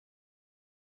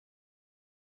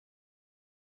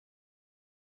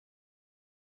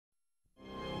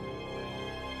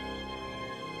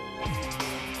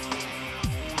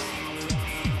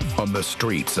on the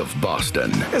streets of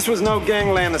Boston. This was no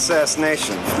gangland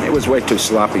assassination. It was way too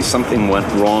sloppy. Something went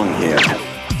wrong here.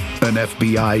 An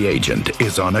FBI agent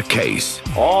is on a case.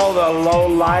 All the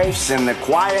lowlifes in the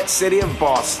quiet city of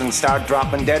Boston start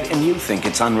dropping dead, and you think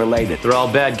it's unrelated. They're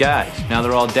all bad guys. Now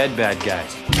they're all dead bad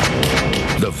guys.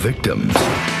 The victims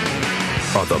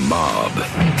are the mob.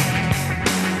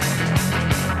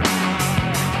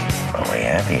 What we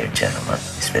have here, gentlemen,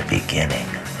 is the beginning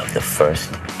of the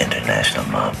first international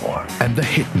mob war. And the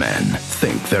hitmen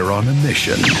think they're on a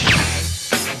mission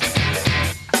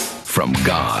from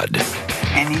God.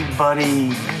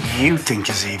 Anybody you think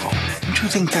is evil, don't you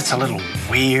think that's a little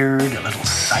weird, a little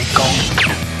psycho?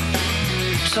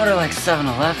 Sort of like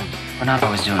 7-Eleven. We're not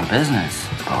always doing business,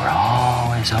 but we're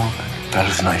always open. That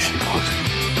is nicely put.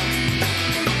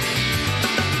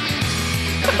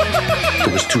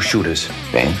 There was 2 shooters.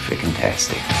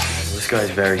 Fan-freaking-tastic. This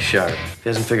guy's very sharp. If he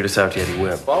hasn't figured us out yet, he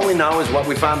will. All we know is what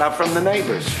we found out from the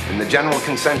neighbors. And the general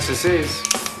consensus is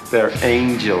they're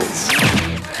angels.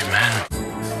 Amen.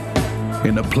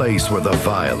 In a place where the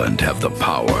violent have the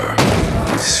power.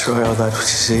 Destroy all that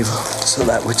which is evil, so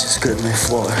that which is good may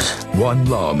flourish. One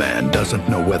lawman doesn't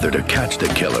know whether to catch the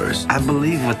killers I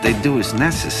believe what they do is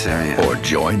necessary. or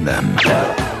join them.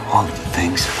 All the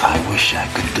things I wish I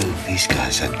could do, these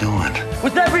guys are doing.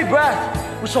 With every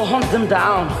breath, we shall hunt them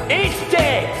down. Each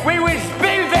day, we will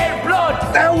spill their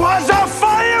blood. There was a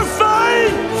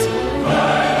firefight!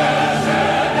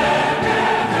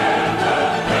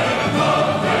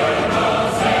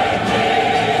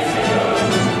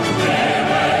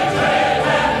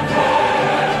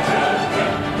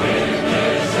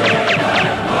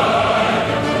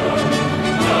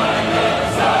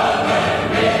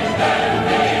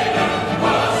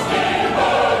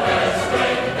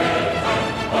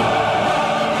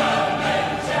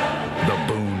 The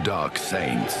Boondock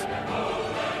Saints.